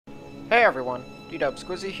Hey everyone, D-Dub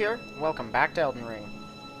Squizzy here. Welcome back to Elden Ring.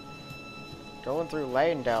 Going through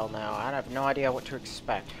Leyndell now. I have no idea what to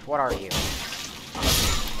expect. What are you?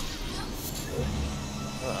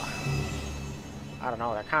 Ugh. I don't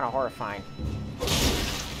know, they're kind of horrifying.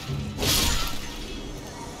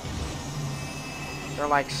 They're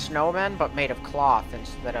like snowmen, but made of cloth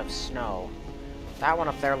instead of snow. That one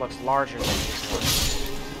up there looks larger than this one.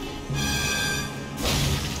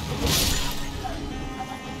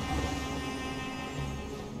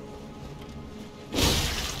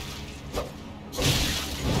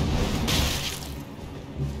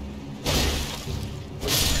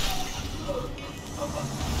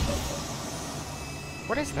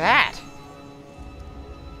 What is that?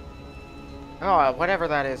 Oh, whatever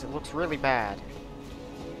that is, it looks really bad.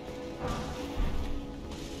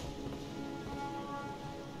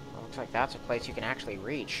 Looks like that's a place you can actually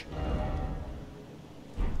reach.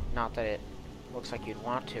 Not that it looks like you'd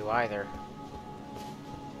want to, either.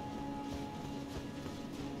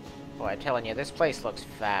 Boy, I'm telling you, this place looks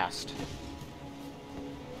fast.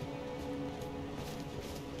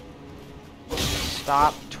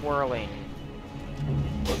 Stop twirling.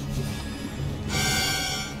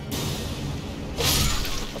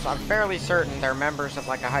 So I'm fairly certain they're members of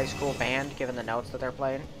like a high school band, given the notes that they're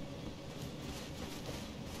playing.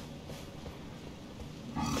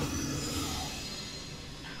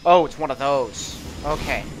 Oh, it's one of those.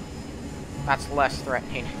 Okay. That's less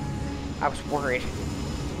threatening. I was worried.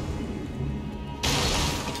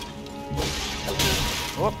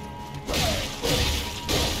 Whoop.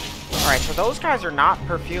 Alright, so those guys are not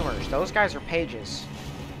perfumers. Those guys are pages.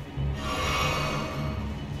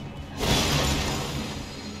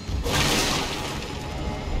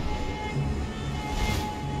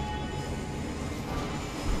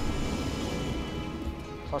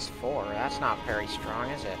 +4, that's not very strong,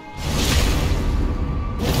 is it?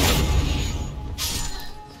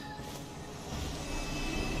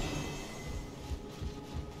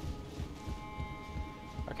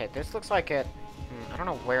 Okay, this looks like it... I don't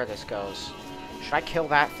know where this goes. Should I kill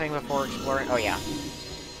that thing before exploring? Oh, yeah.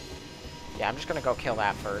 Yeah, I'm just gonna go kill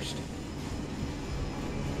that first.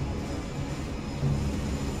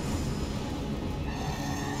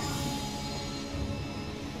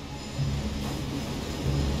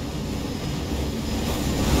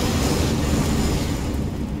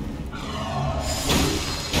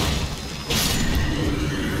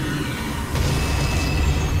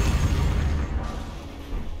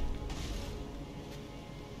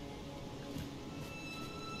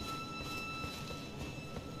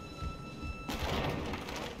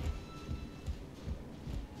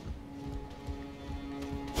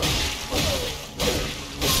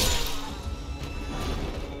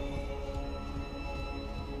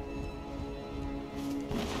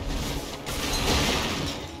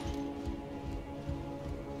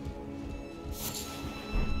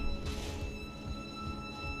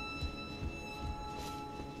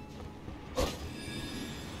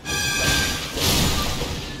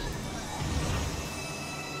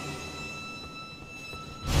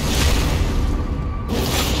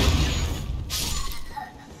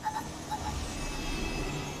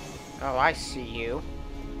 Oh, I see you.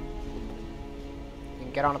 You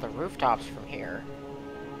can get onto the rooftops from here.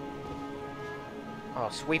 Oh,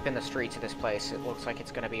 sweeping the streets of this place. It looks like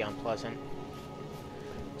it's going to be unpleasant.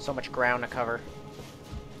 So much ground to cover.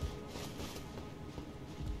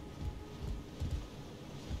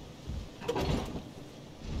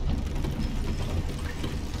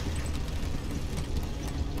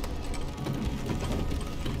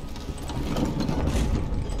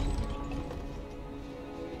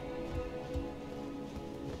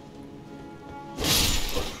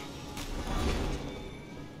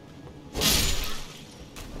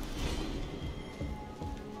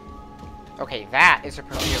 Okay, that is a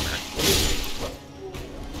perfumer.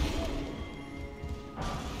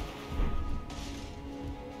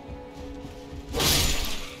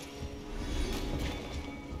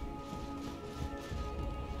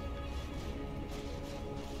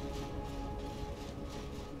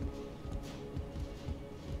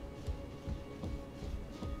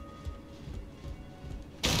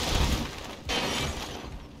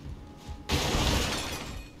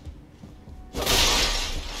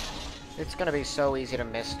 It's gonna be so easy to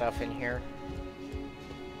miss stuff in here.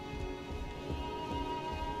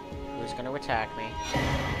 Who's gonna attack me?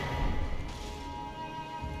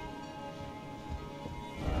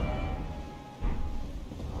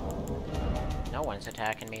 No one's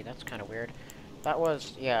attacking me, that's kind of weird. That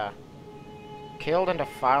was, yeah. Killed and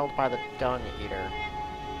defiled by the Dung Eater.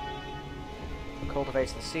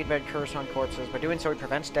 Cultivates the seedbed curse on corpses. By doing so, he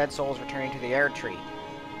prevents dead souls returning to the Air Tree.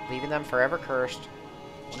 leaving them forever cursed.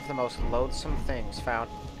 One of the most loathsome things found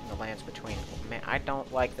in the lands between. Man, I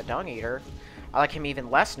don't like the Dung Eater. I like him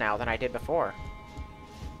even less now than I did before.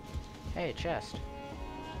 Hey, chest.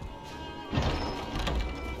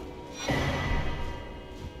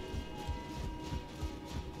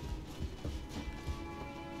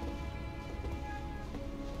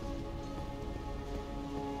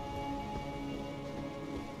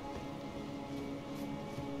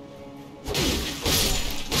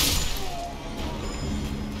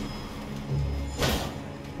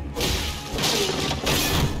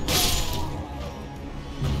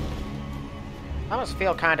 I almost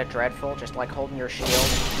feel kind of dreadful, just like holding your shield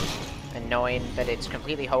and knowing that it's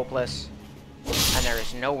completely hopeless and there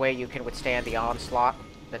is no way you can withstand the onslaught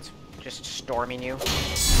that's just storming you.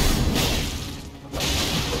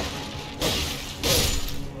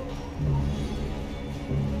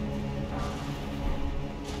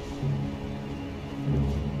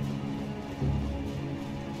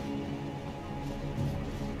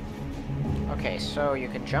 Okay, so you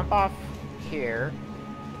can jump off here,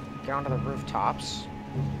 get onto the rooftops,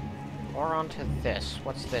 or onto this.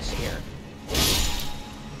 What's this here?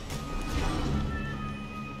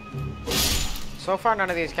 So far, none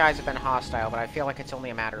of these guys have been hostile, but I feel like it's only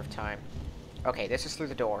a matter of time. Okay, this is through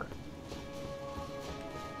the door.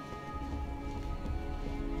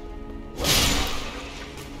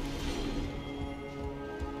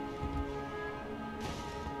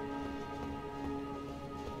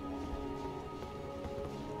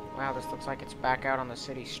 Wow, this looks like it's back out on the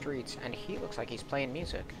city streets, and he looks like he's playing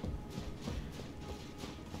music.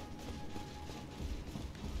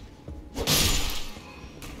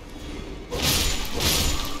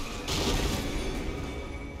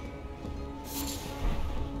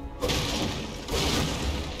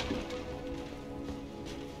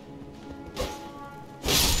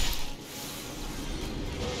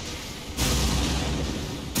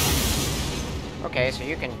 Okay, so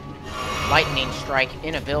you can lightning strike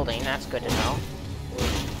in a building. That's good to know.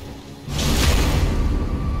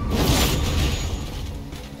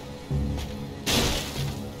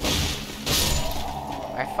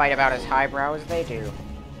 I fight about as highbrow as they do.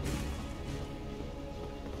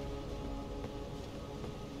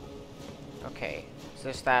 Okay, is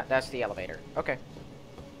this that? That's the elevator. Okay.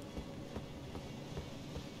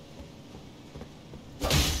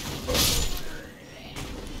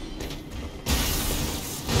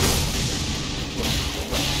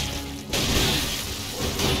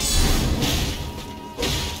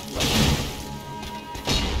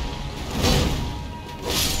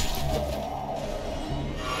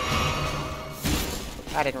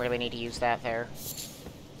 I didn't really need to use that there.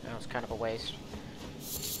 That was kind of a waste.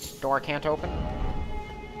 Door can't open?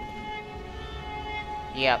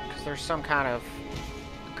 Yeah, because there's some kind of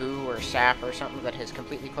goo or sap or something that has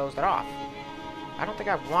completely closed it off. I don't think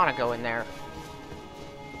I want to go in there.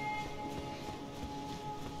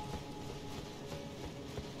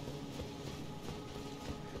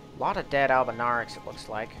 A lot of dead Albinarics, it looks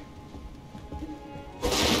like.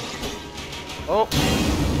 Oh!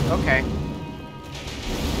 Okay.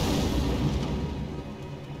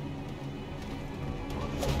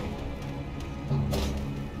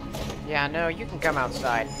 Yeah, no, you can come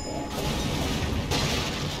outside.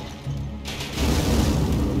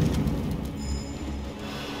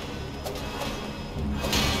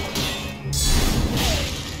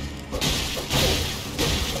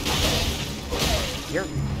 You're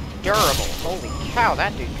durable. Holy cow,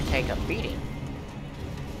 that dude could take a beating.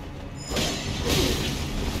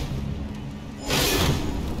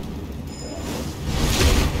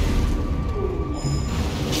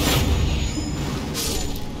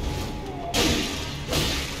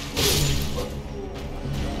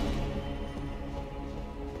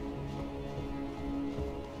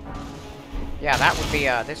 Yeah, that would be,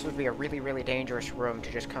 this would be a really, really dangerous room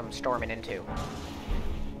to just come storming into.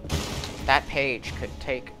 That page could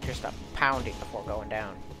take just a pounding before going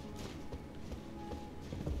down.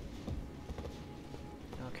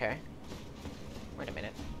 Okay. Wait a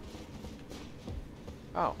minute.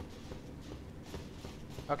 Oh.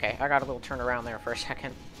 Okay, I got a little turn around there for a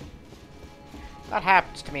second. That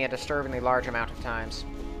happens to me a disturbingly large amount of times.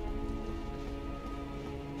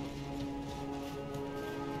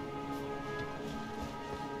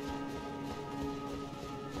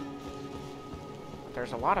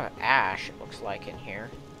 There's a lot of ash, it looks like, in here.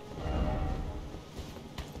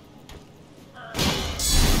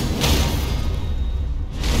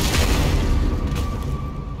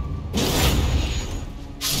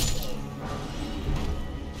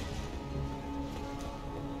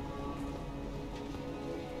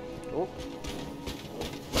 Oop.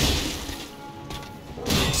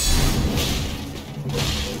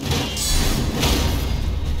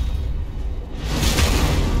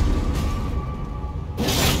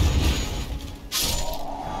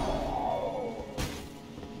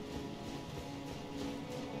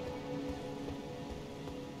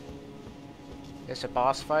 This a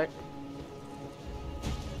boss fight?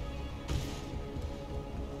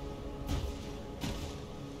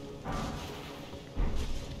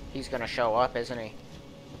 He's gonna show up, isn't he?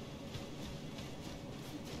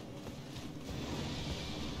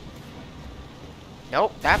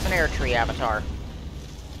 Nope, that's an air tree avatar.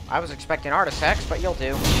 I was expecting Artisex, but you'll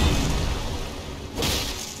do.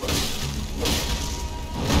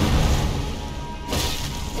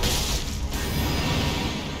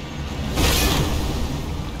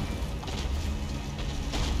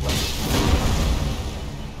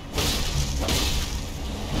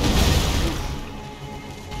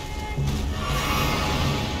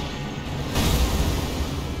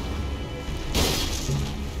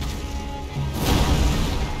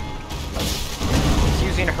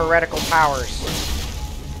 Heretical powers.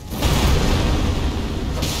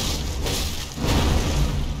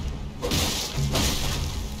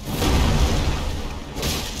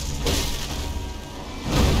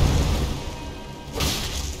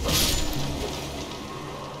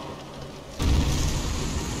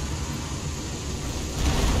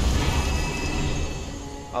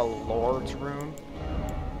 A Lord's Rune?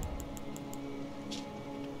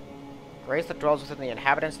 Grace that dwells within the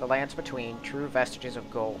inhabitants of the lands between, true vestiges of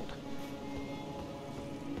gold.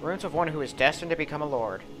 Runes of one who is destined to become a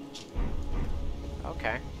lord.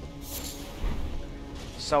 Okay.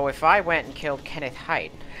 So if I went and killed Kenneth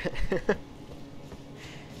Haidt...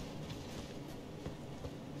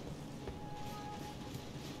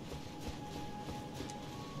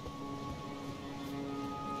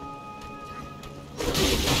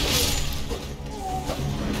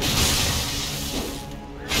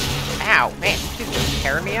 Ow, man, he's just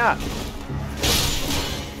tearing me up.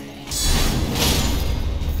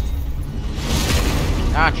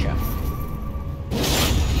 Gotcha.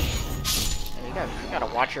 You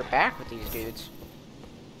gotta watch your back with these dudes.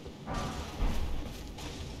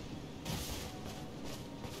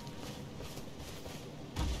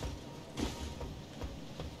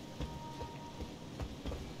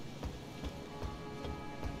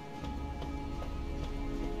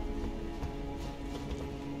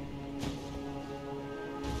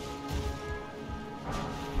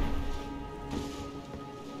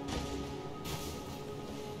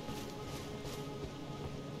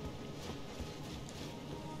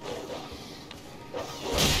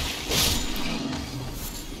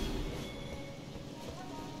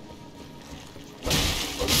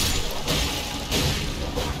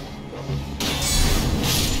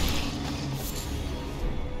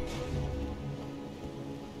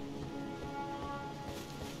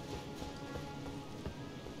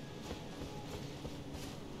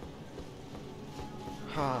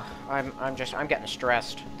 I'm getting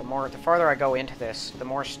stressed. The farther I go into this, the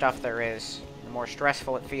more stuff there is, the more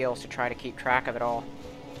stressful it feels to try to keep track of it all.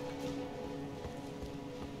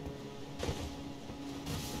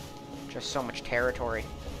 Just so much territory.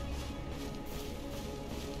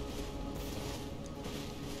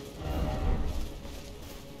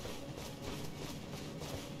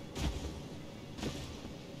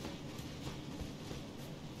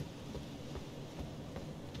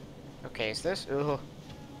 Okay, is this? Ugh.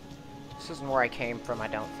 This isn't where I came from, I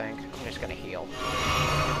don't think. I'm just gonna heal.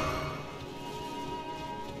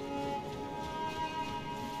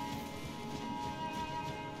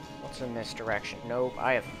 What's in this direction? Nope,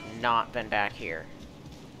 I have not been back here.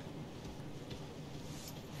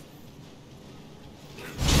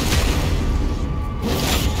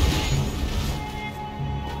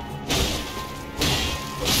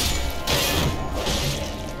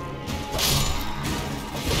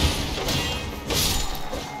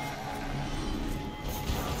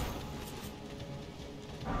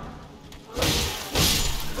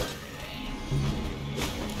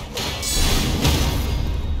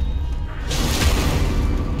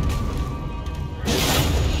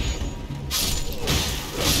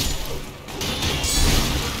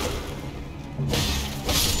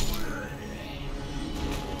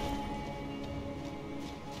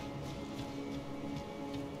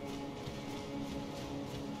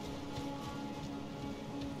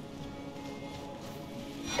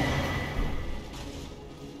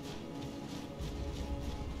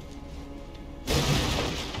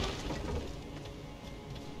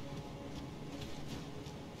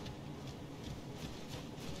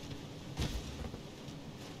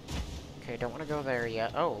 Okay, don't want to go there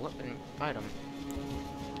yet. Oh, look, an item.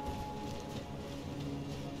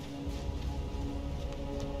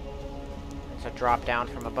 It's a drop down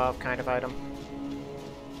from above kind of item.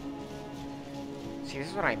 See, this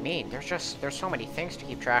is what I mean. There's so many things to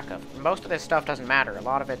keep track of. Most of this stuff doesn't matter. A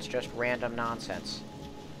lot of it's just random nonsense.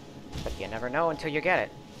 But you never know until you get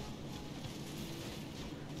it.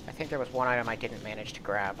 I think there was one item I didn't manage to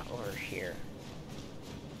grab over here.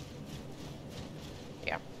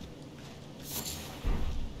 Yeah.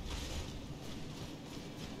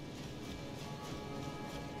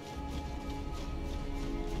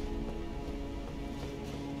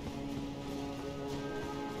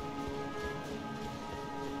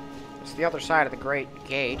 It's the other side of the Great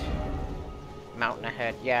Gate. Mountain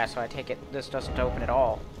ahead. Yeah, so I take it this doesn't open at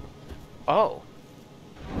all. Oh.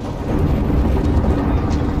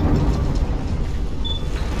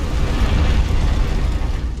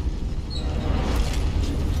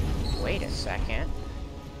 Wait a second.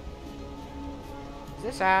 Is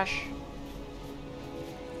this ash?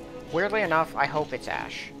 Weirdly enough, I hope it's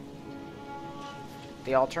ash.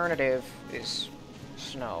 The alternative is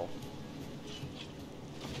snow.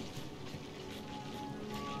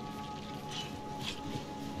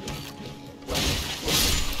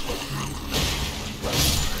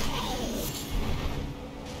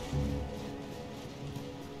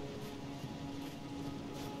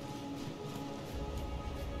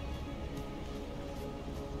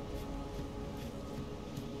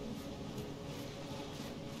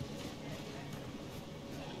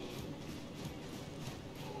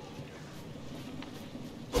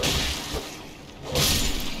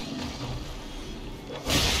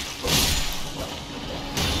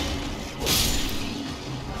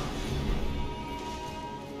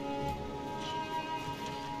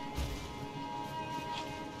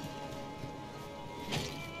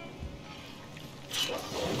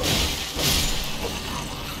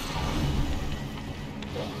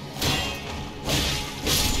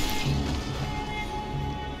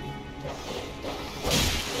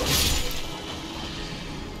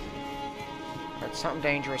 Something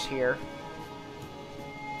dangerous here.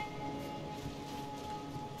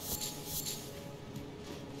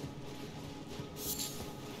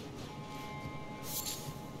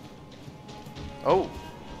 Oh.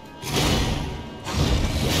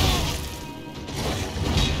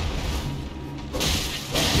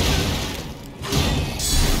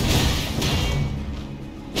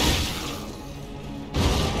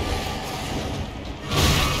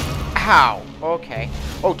 Ow. Okay.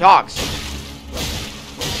 Oh, dogs.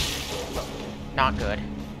 Not good.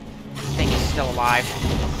 I think he's still alive.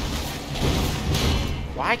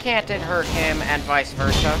 Why can't it hurt him and vice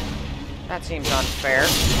versa? That seems unfair.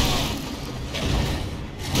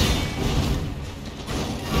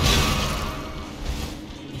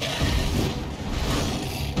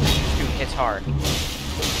 Dude hits hard.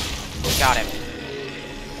 Got him.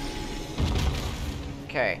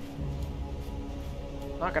 Okay.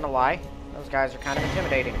 Not gonna lie, those guys are kind of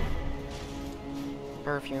intimidating.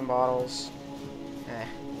 Perfume bottles.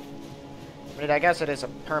 But I guess it is a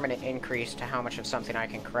permanent increase to how much of something I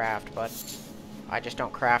can craft, but I just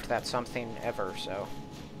don't craft that something ever, so.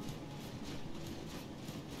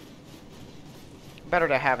 Better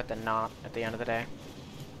to have it than not, at the end of the day.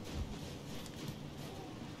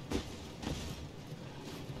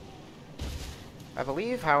 I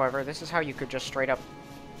believe, however, this is how you could just straight up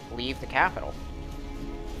leave the capital.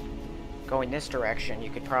 Going this direction,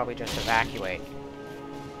 you could probably just evacuate.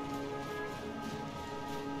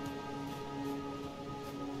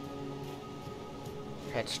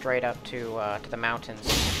 Head straight up to the mountains.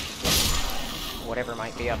 Whatever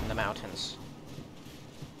might be up in the mountains.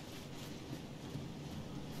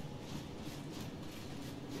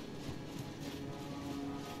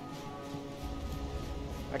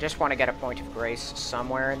 I just want to get a point of grace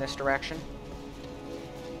somewhere in this direction.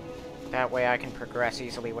 That way I can progress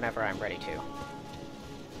easily whenever I'm ready to.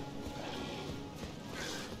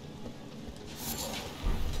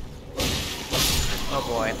 Oh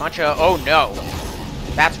boy, a bunch of... Oh no!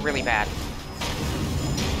 That's really bad.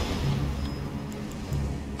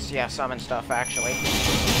 So yeah, summon stuff, actually.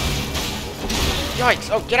 Yikes!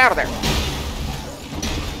 Oh, get out of there!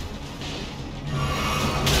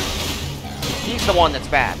 He's the one that's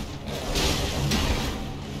bad.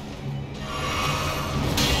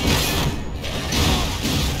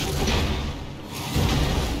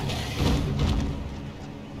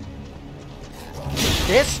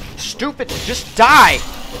 This stupid... Just die!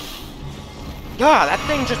 Yeah, that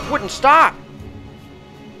thing just wouldn't stop!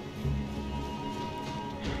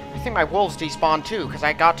 I think my wolves despawned too, because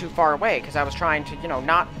I got too far away, because I was trying to, you know,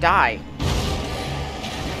 not die.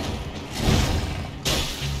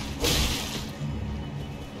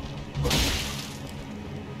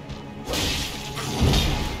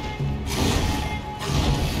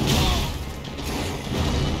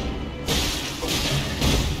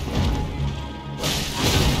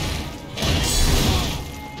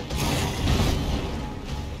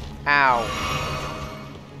 Ow.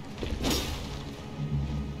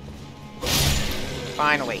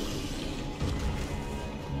 Finally.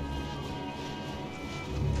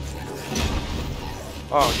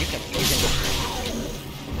 Oh, you can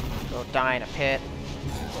go die in a pit.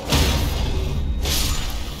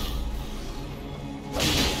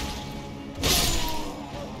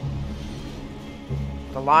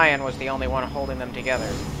 The lion was the only one holding them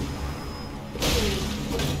together.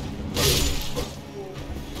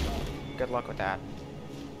 Good luck with that.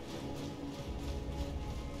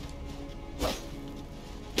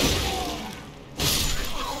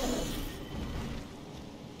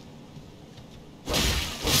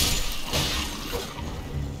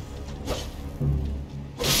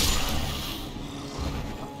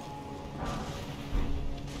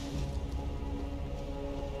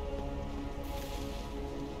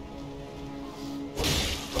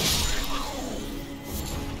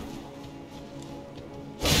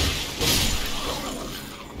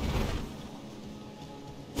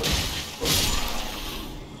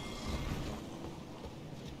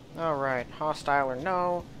 Alright, hostile or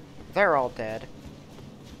no, they're all dead.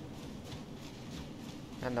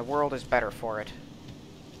 And the world is better for it.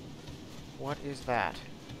 What is that?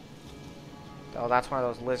 Oh, that's one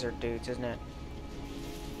of those lizard dudes, isn't it?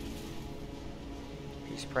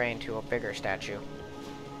 He's praying to a bigger statue.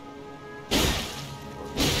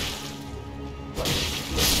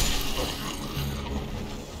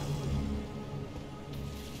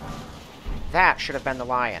 That should have been the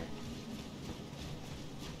lion.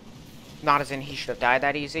 Not as in he should have died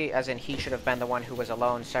that easy, as in he should have been the one who was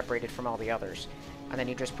alone, separated from all the others. And then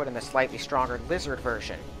you just put in the slightly stronger lizard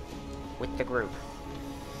version with the group.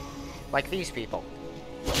 Like these people.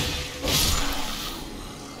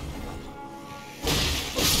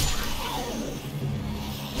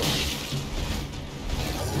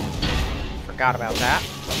 Forgot about that.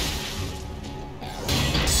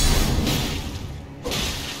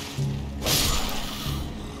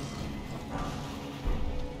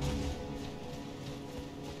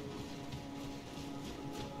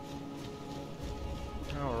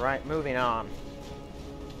 Alright, moving on.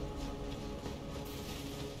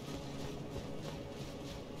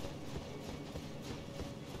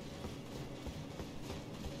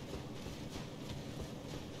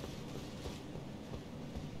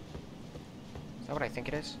 Is that what I think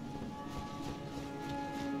it is?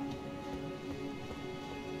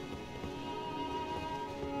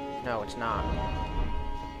 No, it's not.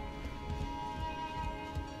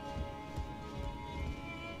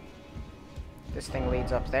 This thing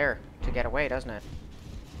leads up there to get away, doesn't it?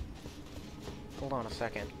 Hold on a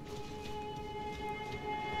second.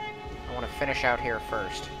 I want to finish out here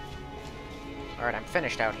first. Alright, I'm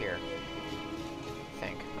finished out here. I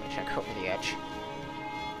think. Let me check over the edge.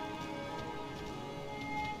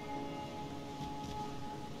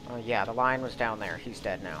 Oh yeah, the lion was down there. He's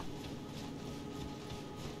dead now.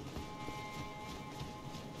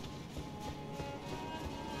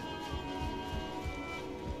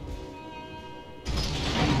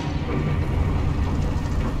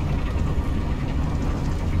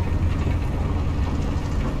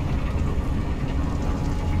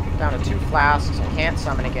 Down to 2 flasks, I can't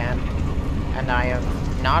summon again, and I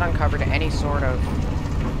have not uncovered any sort of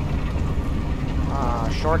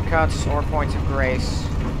shortcuts or points of grace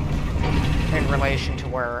in relation to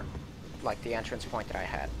where, like, the entrance point that I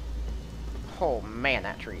had. Oh man,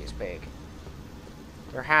 that tree is big.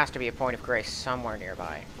 There has to be a point of grace somewhere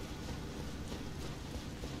nearby.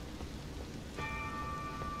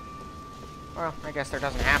 Well, I guess there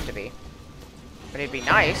doesn't have to be, but it'd be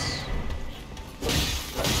nice.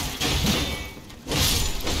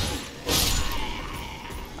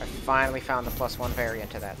 Finally found the +1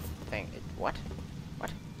 variant to that thing. What?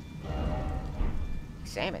 What?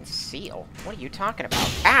 Examine seal? What are you talking about?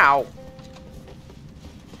 Ow!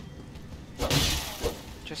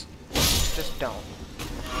 Just don't.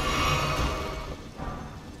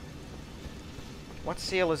 What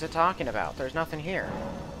seal is it talking about? There's nothing here.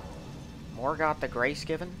 Morgott the Grace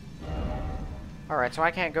Given? Alright, so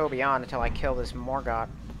I can't go beyond until I kill this Morgott.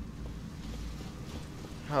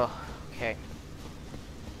 Oh, okay.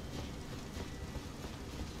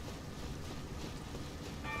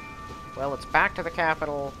 Well, it's back to the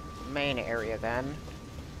capital main area then.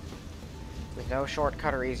 With no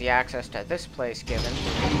shortcut or easy access to this place given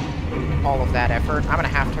all of that effort, I'm gonna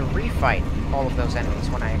have to refight all of those enemies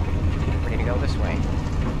when I'm ready to go this way.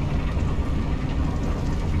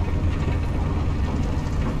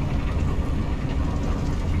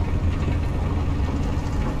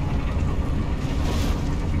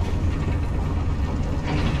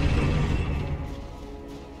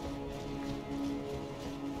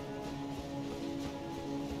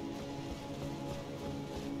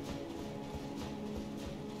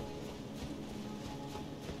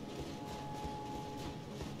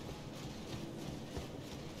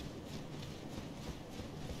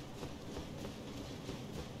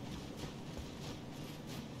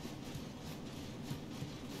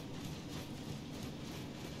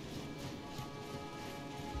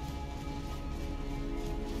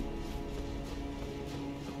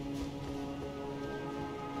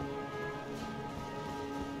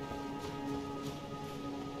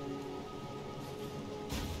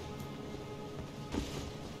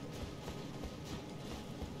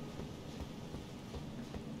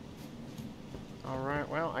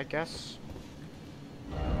 well, I guess...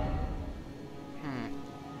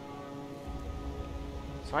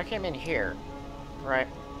 So I came in here, right?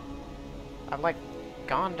 I've, like,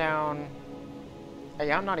 gone down...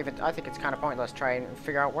 Yeah, I'm not even... I think it's kind of pointless trying to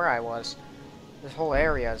figure out where I was. This whole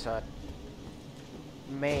area is a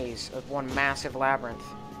maze of one massive labyrinth.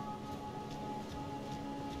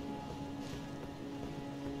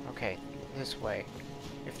 Okay, this way.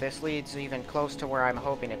 If this leads even close to where I'm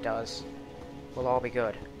hoping it does, we'll all be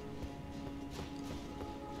good.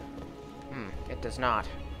 It does not.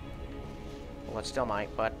 Well, it still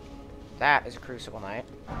might, but that is a Crucible Knight.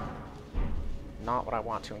 Not what I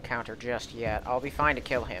want to encounter just yet. I'll be fine to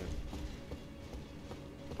kill him.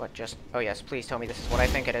 But just... Oh yes, please tell me this is what I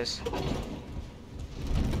think it is.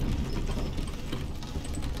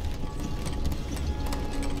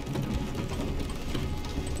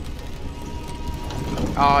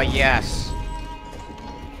 Oh, yes.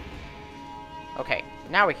 Okay,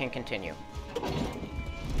 now we can continue.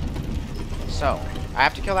 So, I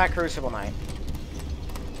have to kill that Crucible Knight.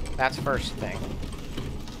 That's first thing.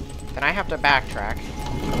 Then I have to backtrack.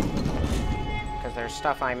 Because there's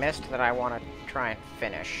stuff I missed that I want to try and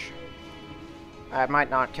finish. I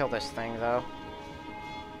might not kill this thing, though.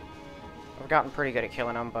 I've gotten pretty good at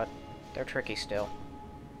killing them, but they're tricky still.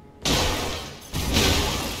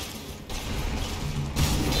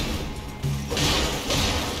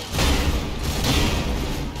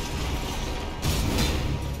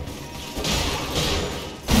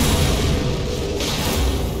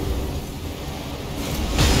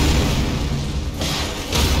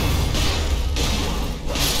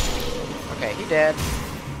 Dead.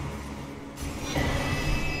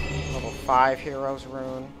 Level 5 Heroes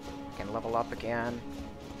Rune. Can level up again.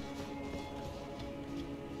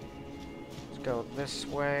 Let's go this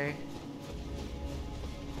way.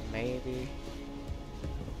 Maybe.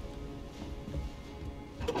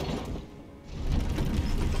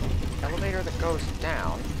 Elevator that goes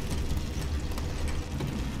down.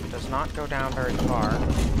 Does not go down very far.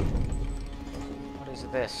 What is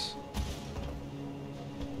this?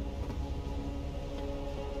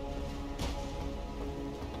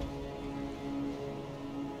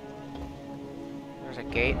 There's a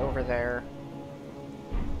gate over there.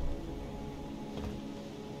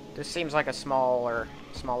 This seems like a smaller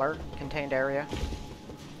contained area.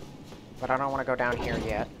 But I don't want to go down here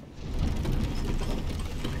yet.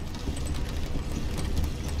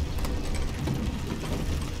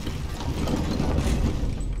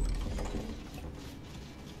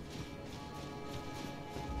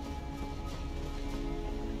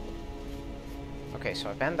 Okay, so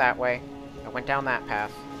I've been that way. I went down that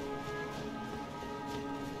path.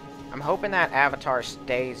 I'm hoping that Avatar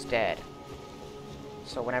stays dead.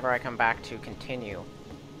 So whenever I come back to continue,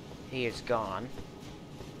 he is gone.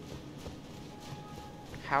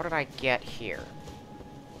 How did I get here?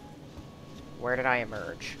 Where did I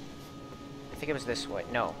emerge? I think it was this way.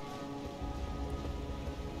 No.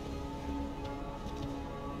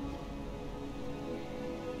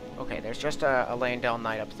 Okay, there's just a Leyndell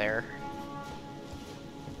Knight up there.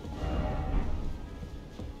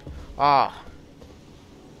 Ah.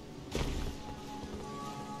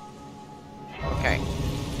 Okay.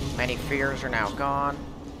 Many fears are now gone.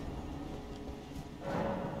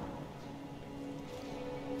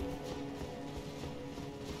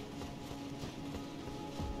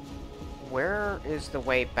 Where is the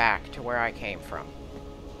way back to where I came from?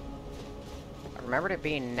 I remembered it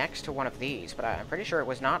being next to one of these, but I'm pretty sure it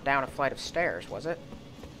was not down a flight of stairs, was it?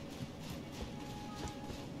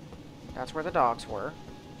 That's where the dogs were.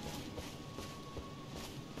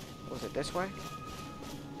 Was it this way?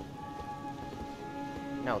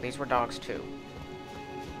 No, these were dogs too.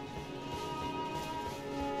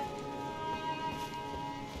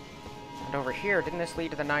 And over here, didn't this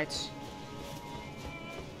lead to the knights?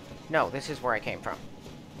 No, this is where I came from.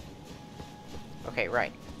 Okay,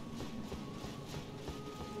 right.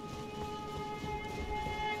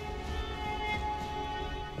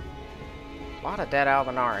 A lot of dead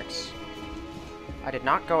Alvinarics. I did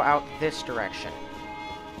not go out this direction.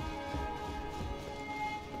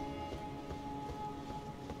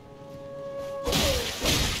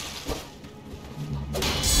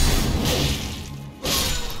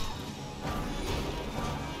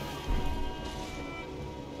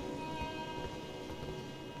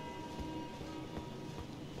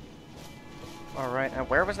 Alright, and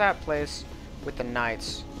where was that place with the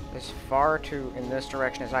knights? As far to in this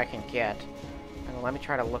direction as I can get. And let me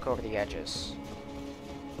try to look over the edges.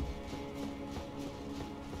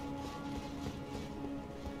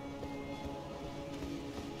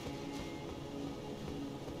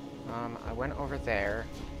 I went over there.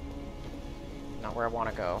 Not where I want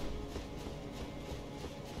to go.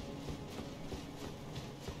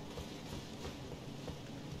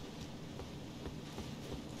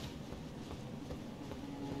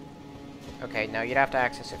 Okay, no, you'd have to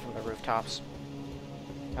access it from the rooftops.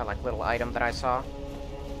 That, like, little item that I saw.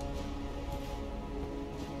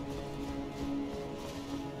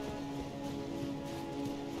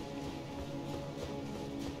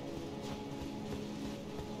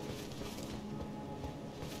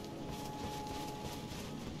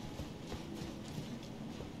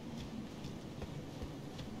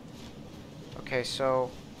 Okay, so...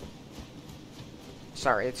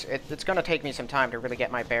 Sorry, it's gonna take me some time to really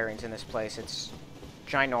get my bearings in this place. It's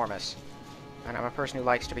ginormous. And I'm a person who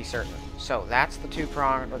likes to be certain. So, that's the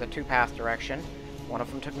two-prong, or the two-path direction. One of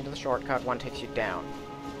them took me to the shortcut, one takes you down.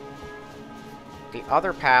 The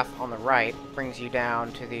other path on the right brings you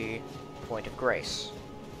down to the Point of Grace.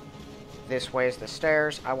 This way is the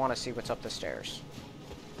stairs. I want to see what's up the stairs.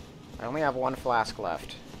 I only have one flask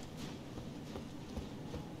left.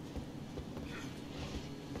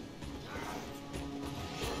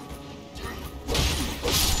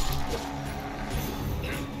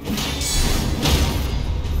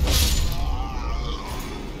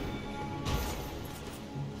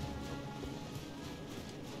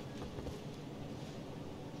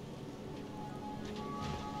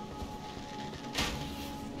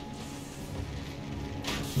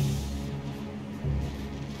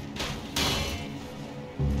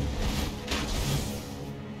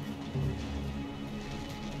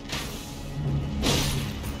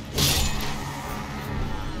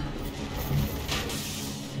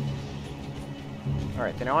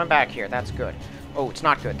 Alright, they know I'm back here. That's good. Oh, it's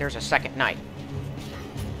not good. There's a second knight.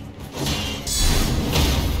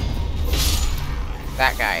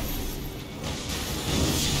 That guy.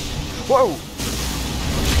 Whoa!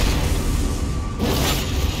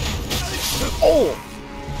 Oh!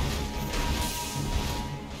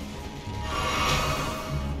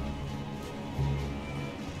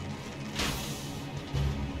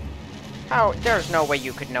 How? There's no way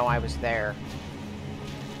you could know I was there.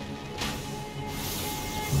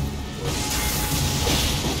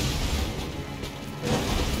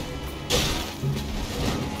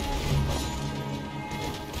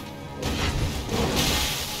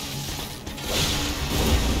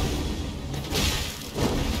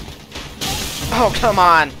 Oh, come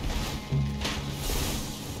on!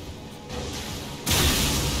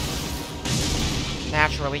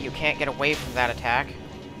 Naturally, you can't get away from that attack.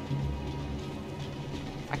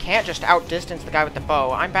 I can't just outdistance the guy with the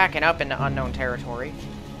bow. I'm backing up into unknown territory.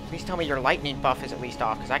 Please tell me your lightning buff is at least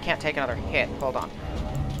off, because I can't take another hit. Hold on.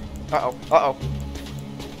 Uh-oh. Uh-oh.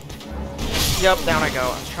 Yep, down I go.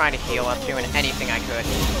 I was trying to heal up, doing anything I could.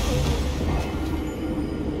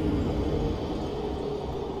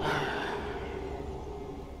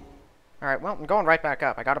 Alright, well, I'm going right back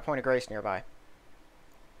up. I got a Point of Grace nearby.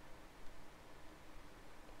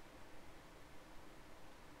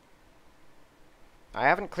 I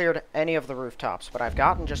haven't cleared any of the rooftops, but I've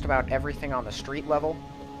gotten just about everything on the street level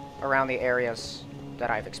around the areas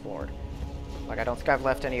that I've explored. Like, I don't think I've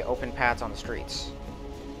left any open paths on the streets.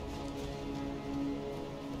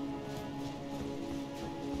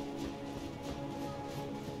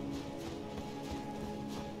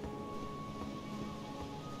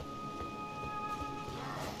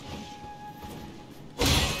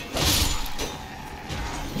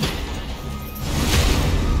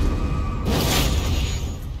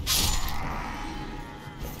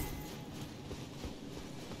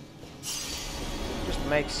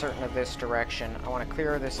 Make certain of this direction. I want to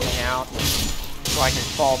clear this thing out so I can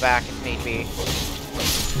fall back if need be.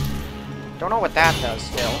 Don't know what that does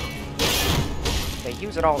still. They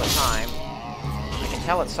use it all the time. I can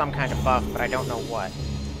tell it's some kind of buff, but I don't know what.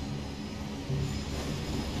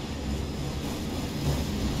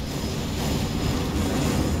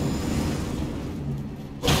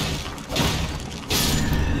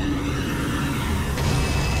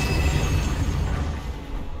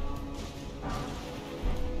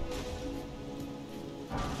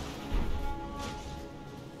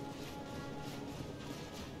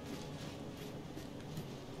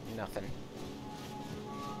 Nothing.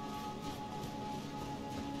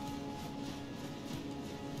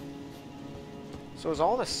 So is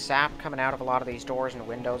all the sap coming out of a lot of these doors and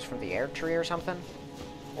windows from the air tree or something?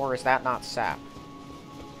 Or is that not sap?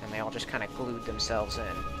 And they all just kind of glued themselves in.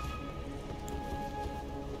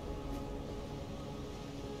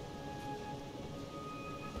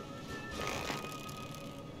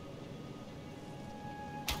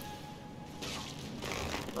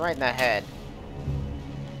 Right in the head.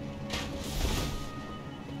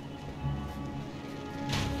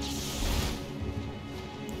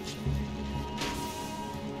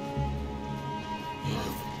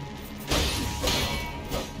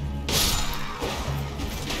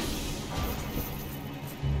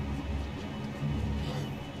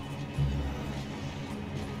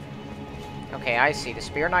 Okay, I see. The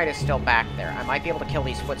Spear Knight is still back there. I might be able to kill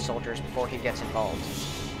these foot soldiers before he gets involved.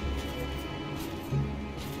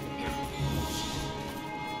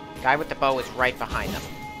 Guy with the bow is right behind them.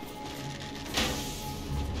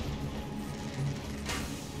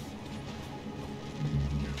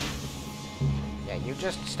 Yeah, you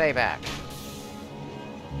just stay back.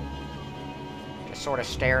 Just sort of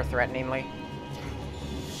stare threateningly.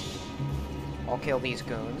 I'll kill these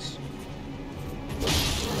goons.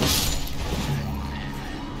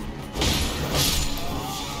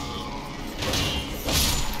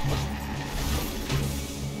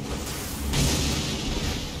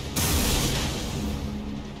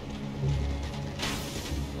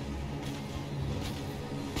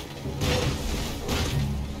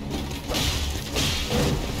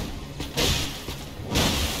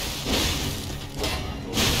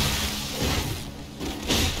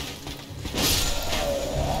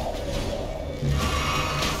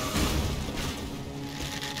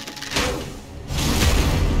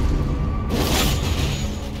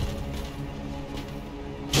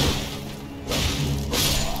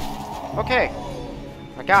 Okay,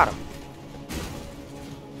 I got him.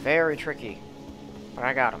 Very tricky, but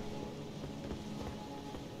I got him.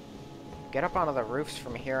 Get up onto the roofs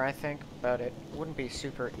from here, I think, but it wouldn't be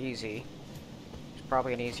super easy. There's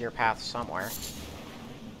probably an easier path somewhere.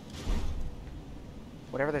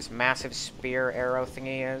 Whatever this massive spear arrow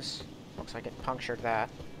thingy is, looks like it punctured that.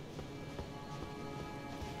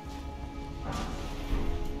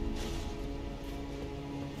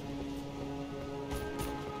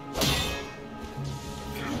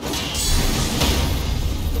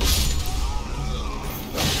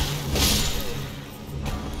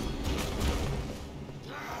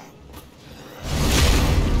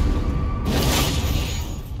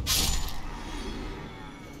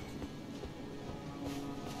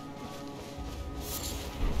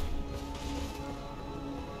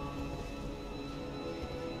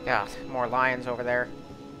 Yeah, more lions over there.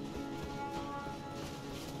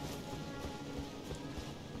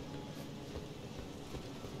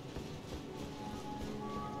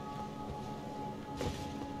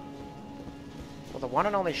 Well, the one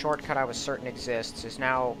and only shortcut I was certain exists is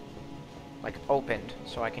now, like, opened,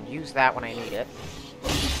 so I can use that when I need it.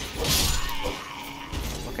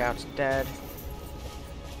 Lookout's dead.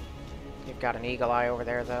 You've got an eagle eye over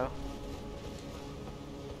there, though.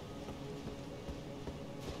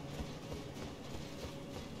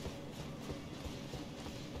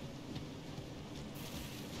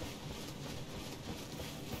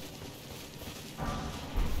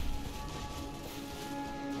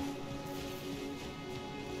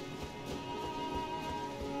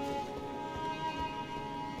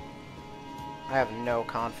 I have no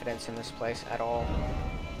confidence in this place at all.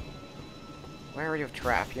 Where are you of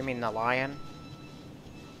trap? You mean the lion?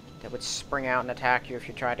 That would spring out and attack you if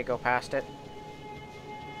you tried to go past it?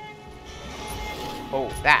 Oh,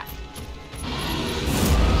 that!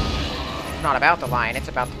 It's not about the lion, it's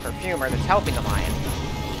about the perfumer that's helping the lion.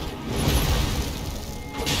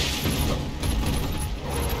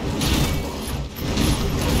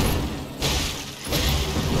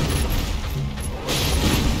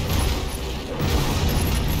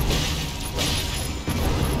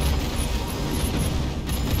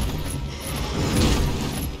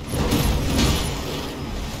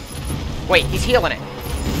 Wait, he's healing it.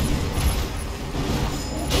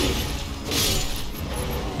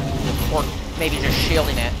 Or maybe just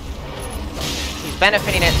shielding it. He's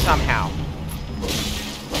benefiting it somehow.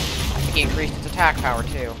 I think he increased its attack power,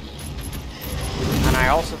 too. And I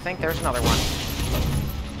also think there's another one.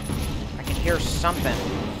 I can hear something.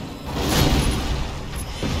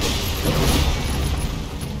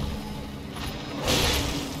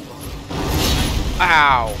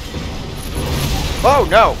 Ow. Oh,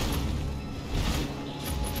 no.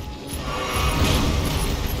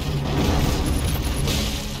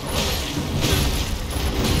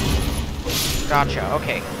 Gotcha,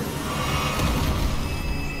 okay.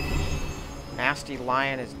 Nasty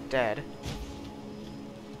lion is dead.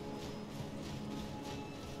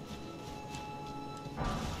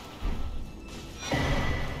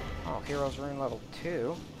 Oh, Hero's Rune level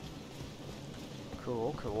 2.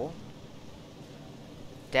 Cool, cool.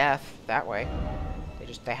 Death, that way.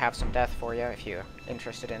 They have some death for you if you're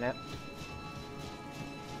interested in it.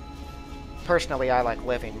 Personally, I like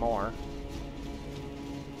living more.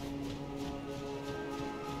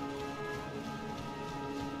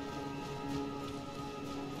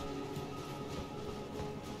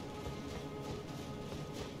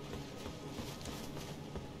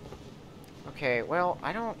 Okay, well,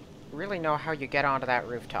 I don't really know how you get onto that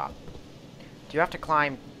rooftop. Do you have to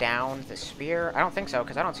climb down the spear? I don't think so,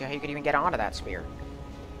 because I don't see how you could even get onto that spear.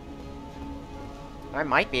 I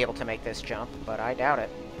might be able to make this jump, but I doubt it.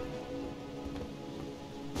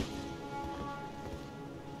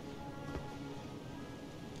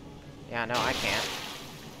 Yeah, no, I can't.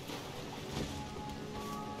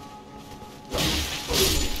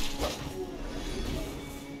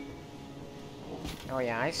 Oh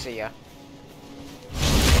yeah, I see ya.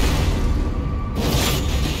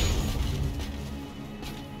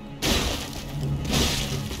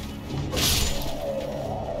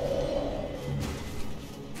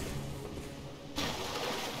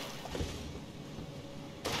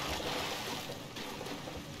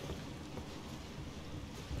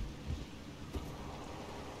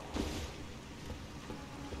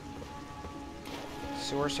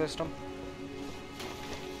 Sewer system.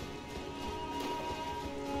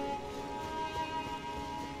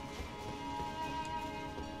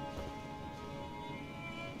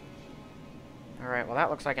 Alright, well that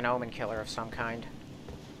looks like an omen killer of some kind.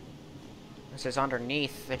 This is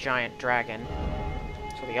underneath the giant dragon.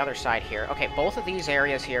 So the other side here. Okay, both of these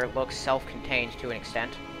areas here look self-contained to an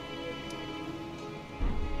extent.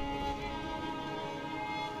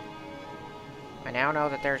 I now know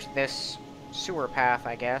that there's this sewer path,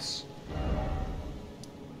 I guess.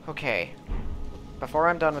 Okay. Before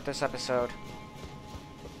I'm done with this episode,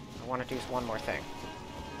 I want to do one more thing.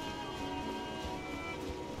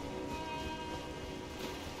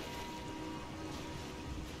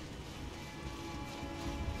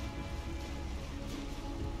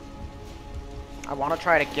 I want to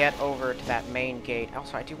try to get over to that main gate.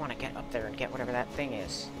 Also, I do want to get up there and get whatever that thing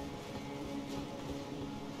is.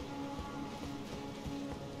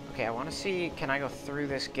 Okay, I want to see, can I go through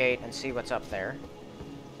this gate and see what's up there?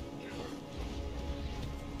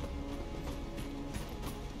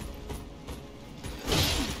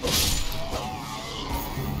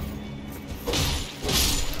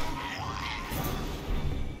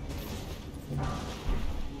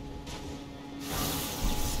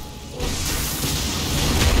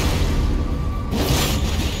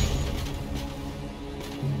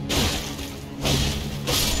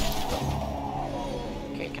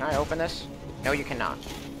 Can I open this? No, you cannot.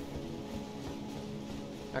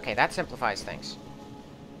 Okay, that simplifies things.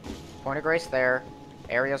 Point of grace there.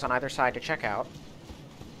 Areas on either side to check out.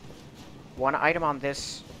 One item on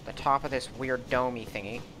this, the top of this weird domey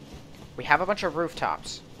thingy. We have a bunch of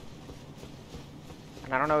rooftops.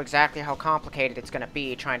 And I don't know exactly how complicated it's going to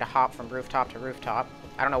be trying to hop from rooftop to rooftop.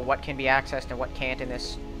 I don't know what can be accessed and what can't in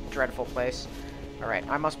this dreadful place. Alright,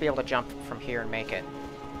 I must be able to jump from here and make it.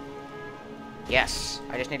 Yes,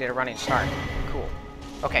 I just needed a running start. Cool.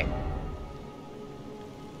 Okay.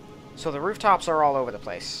 So the rooftops are all over the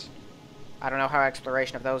place. I don't know how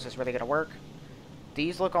exploration of those is really going to work.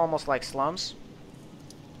 These look almost like slums.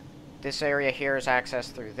 This area here is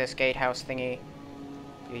accessed through this gatehouse thingy.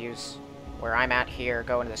 You use where I'm at here,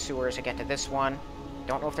 go into the sewers to get to this one.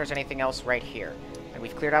 Don't know if there's anything else right here. And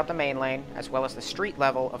we've cleared out the main lane, as well as the street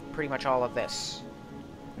level of pretty much all of this.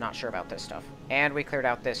 Not sure about this stuff. And we cleared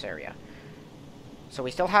out this area. So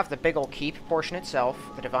we still have the big ol' keep portion itself,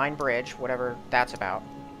 the Divine Bridge, whatever that's about,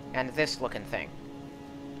 and this looking thing.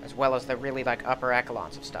 As well as the really, like, upper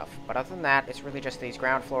echelons of stuff. But other than that, it's really just these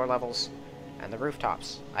ground floor levels and the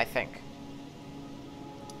rooftops, I think.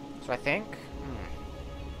 So I think...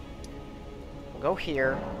 we'll go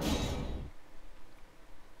here.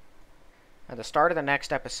 At the start of the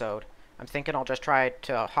next episode, I'm thinking I'll just try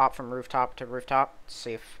to hop from rooftop to rooftop,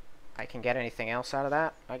 see if I can get anything else out of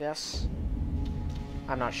that, I guess.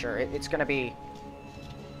 I'm not sure. It's going to be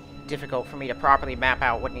difficult for me to properly map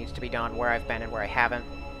out what needs to be done, where I've been and where I haven't.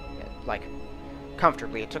 Like,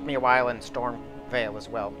 comfortably. It took me a while in Stormvale as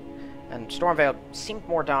well. And Stormvale seemed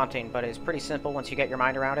more daunting, but it's pretty simple once you get your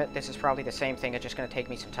mind around it. This is probably the same thing, it's just going to take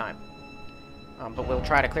me some time. But we'll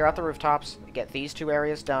try to clear out the rooftops, get these two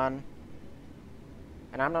areas done.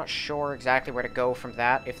 And I'm not sure exactly where to go from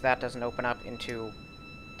that, if that doesn't open up into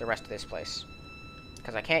the rest of this place.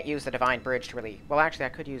 Because I can't use the Divine Bridge to really... Well, actually, I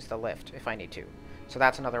could use the lift if I need to. So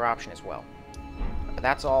that's another option as well. But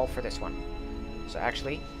that's all for this one. So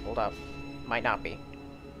actually, hold up. Might not be.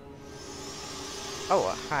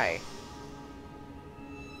 Oh, hi.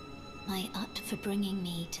 My ut for bringing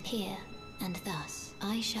me to here, and thus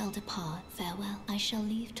I shall depart. Farewell. I shall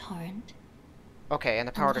leave Torrent. Okay, and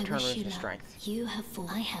the power to turn rooms into strength. You have full.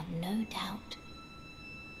 I have no doubt.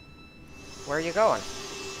 Where are you going?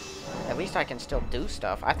 At least I can still do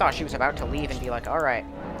stuff. I thought she was about to leave and be like, alright,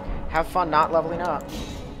 have fun not leveling up.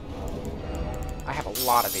 I have a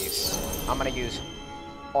lot of these. I'm gonna use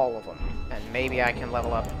all of them. And maybe I can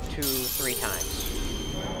level up 2-3 times.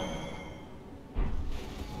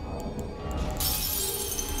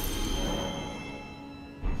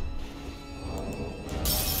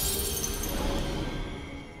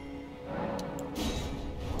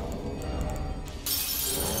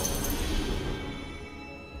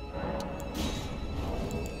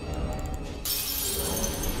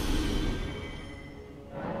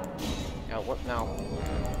 No, what? No.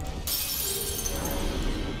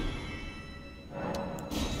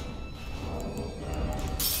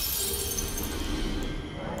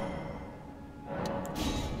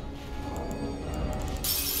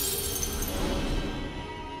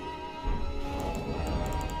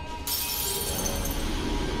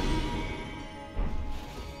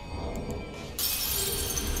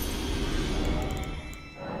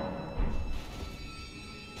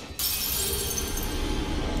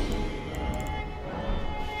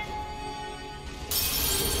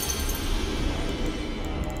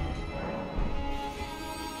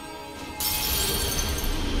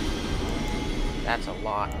 That's a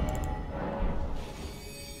lot.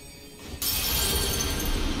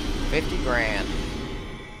 50 grand.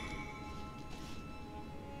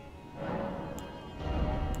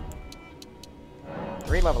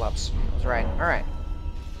 3 level ups. I was right. Alright.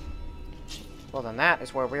 Well, then that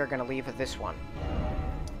is where we are going to leave with this one.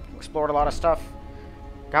 Explored a lot of stuff.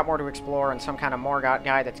 Got more to explore, and some kind of Morgott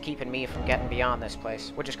guy that's keeping me from getting beyond this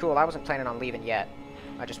place. Which is cool. I wasn't planning on leaving yet.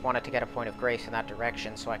 I just wanted to get a point of grace in that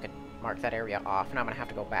direction so I could mark that area off, and I'm going to have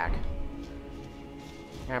to go back.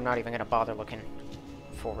 And I'm not even going to bother looking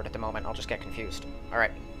forward at the moment. I'll just get confused.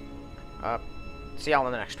 Alright. See y'all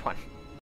in the next one.